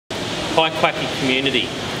Hi Quacky community.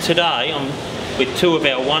 Today I'm with two of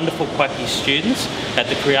our wonderful Quacky students at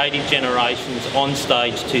the Creative Generations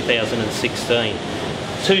Onstage 2016.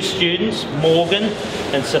 Two students, Morgan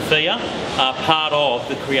and Sophia, are part of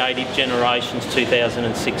the Creative Generations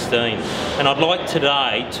 2016. And I'd like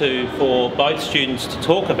today for both students to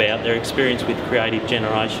talk about their experience with Creative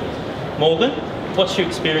Generations. Morgan, what's your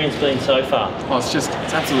experience been so far? Oh, it's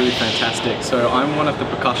absolutely fantastic. So I'm one of the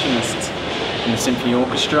percussionists in the symphony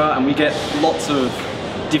orchestra, and we get lots of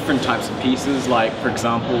different types of pieces, like for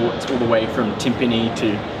example it's all the way from timpani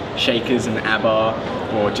to shakers and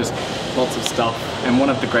ABBA, or just lots of stuff. And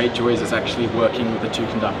one of the great joys is actually working with the two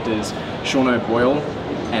conductors, Sean O'Boyle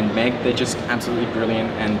and Meg. They're just absolutely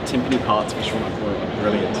brilliant, and timpani parts for Sean O'Boyle are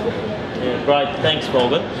brilliant. Yeah, great, thanks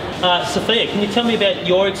Morgan. Sophia, can you tell me about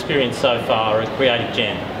your experience so far at Creative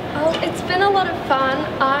Gen? Oh, it's been a lot of fun.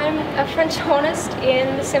 I'm a French hornist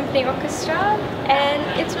in the symphony orchestra,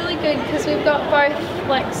 and it's really good because we've got both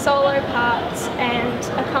like solo parts and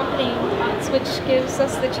accompanying parts, which gives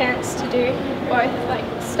us the chance to do both like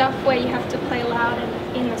stuff where you have to play loud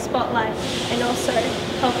and in the spotlight, and also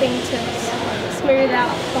helping to smooth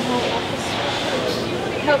out the whole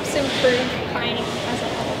orchestra, which helps improve playing as a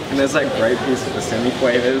whole. And there's that great piece of the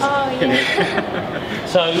semi-quavers. Oh, yeah.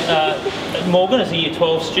 So, Morgan is a Year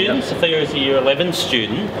 12 student, yep. Sophia is a Year 11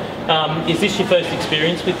 student. Is this your first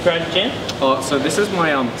experience with Creative Gen? Oh, so this is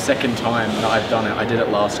my second time that I've done it. I did it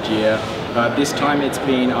last year. This time it's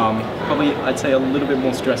been probably, I'd say, a little bit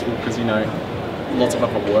more stressful because, you know, lots of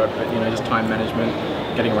other work, but, you know, just time management,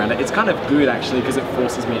 getting around it. It's kind of good actually because it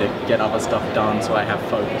forces me to get other stuff done so I have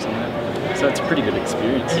focus on it. So it's a pretty good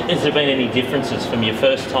experience. Has there been any differences from your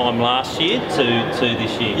first time last year to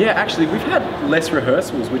this year? Yeah, actually we've had less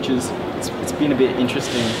rehearsals, which is, it's been a bit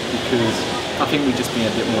interesting because I think we've just been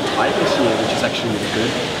a bit more tight this year, which is actually really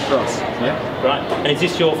good for us. Yeah. Right. And is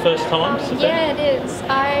this your first time? Yeah, it is.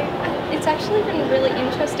 It's actually been really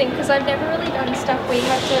interesting because I've never really done stuff where you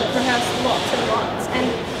have to rehearse lots and lots, and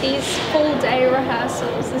these full day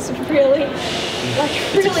rehearsals is really,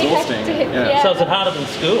 really hectic. Yeah. So is it harder than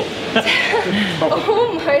school?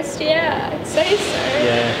 Almost, yeah, I'd say so.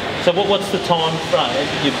 Yeah. So what's the time frame?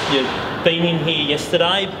 You've been in here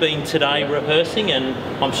yesterday, been today rehearsing, and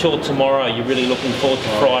I'm sure tomorrow you're really looking forward to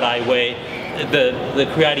Friday where the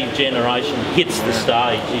Creative Generation hits the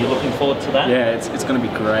stage. Are you looking forward to that? Yeah, it's going to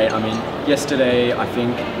be great. I mean, yesterday I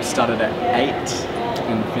think we started at 8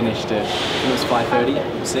 and finished at, it was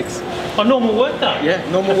 5:30 or 6. A normal work day?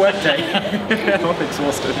 Yeah, normal work day. I'm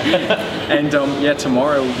exhausted. And yeah,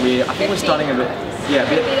 tomorrow I think we're starting a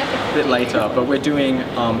bit later, but we're doing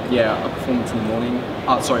a performance in the morning,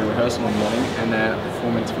 rehearsal in the morning, and then a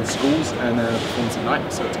performance for the schools, and then a performance at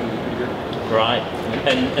night, so it's going to be pretty good. Great.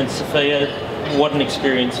 And Sophia, what an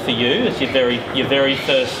experience for you. It's your very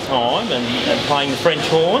first time and playing the French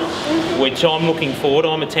horn, which I'm looking forward.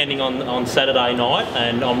 I'm attending on Saturday night,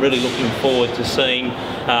 and I'm really looking forward to seeing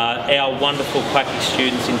our wonderful Quacky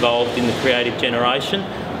students involved in the Creative Generation.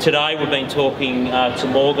 Today we've been talking to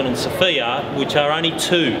Morgan and Sophia, which are only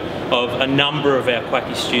two of a number of our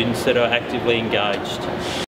Quacky students that are actively engaged.